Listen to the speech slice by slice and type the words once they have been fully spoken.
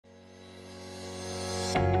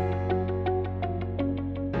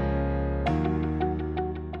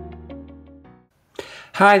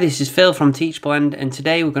Hi, this is Phil from Teachblend, and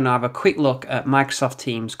today we're going to have a quick look at Microsoft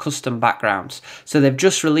Teams custom backgrounds. So they've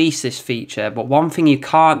just released this feature, but one thing you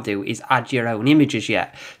can't do is add your own images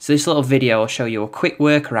yet. So this little video will show you a quick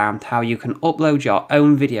workaround how you can upload your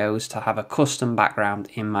own videos to have a custom background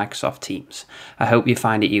in Microsoft Teams. I hope you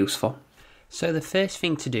find it useful. So the first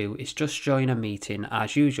thing to do is just join a meeting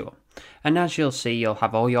as usual. And as you'll see, you'll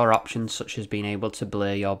have all your options such as being able to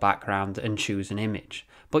blur your background and choose an image.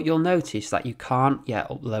 But you'll notice that you can't yet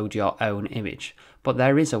upload your own image, but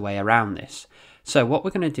there is a way around this. So what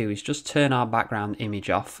we're going to do is just turn our background image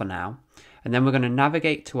off for now, and then we're going to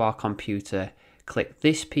navigate to our computer, click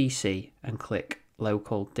this PC and click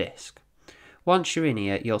local disk. Once you're in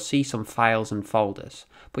here, you'll see some files and folders,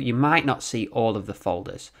 but you might not see all of the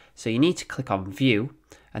folders. So you need to click on View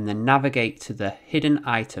and then navigate to the hidden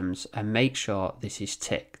items and make sure this is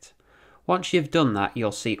ticked. Once you've done that,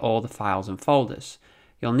 you'll see all the files and folders.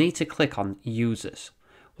 You'll need to click on Users.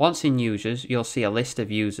 Once in Users, you'll see a list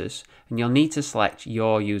of users and you'll need to select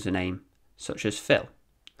your username, such as Phil.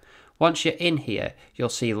 Once you're in here, you'll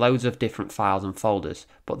see loads of different files and folders,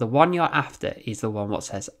 but the one you're after is the one that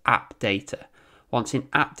says App Data. Once in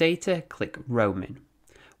App Data, click Roaming.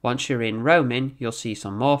 Once you're in Roaming, you'll see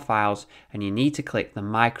some more files and you need to click the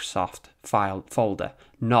Microsoft file folder,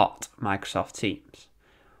 not Microsoft Teams.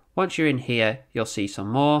 Once you're in here, you'll see some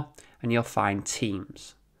more and you'll find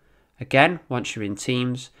Teams. Again, once you're in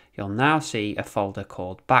Teams, you'll now see a folder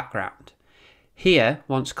called Background. Here,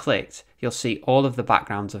 once clicked, you'll see all of the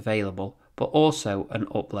backgrounds available, but also an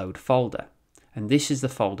upload folder. And this is the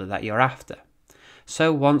folder that you're after.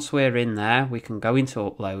 So once we're in there, we can go into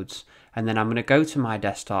uploads, and then I'm going to go to my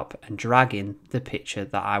desktop and drag in the picture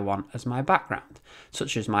that I want as my background,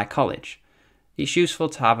 such as my college. It's useful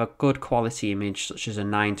to have a good quality image such as a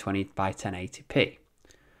 920 by 1080p.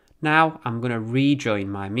 Now I'm going to rejoin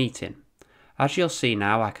my meeting. As you'll see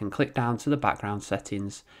now, I can click down to the background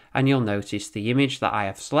settings and you'll notice the image that I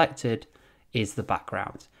have selected is the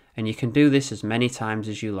background. And you can do this as many times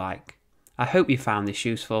as you like. I hope you found this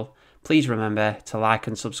useful. Please remember to like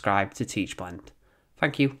and subscribe to Teachblend.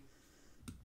 Thank you.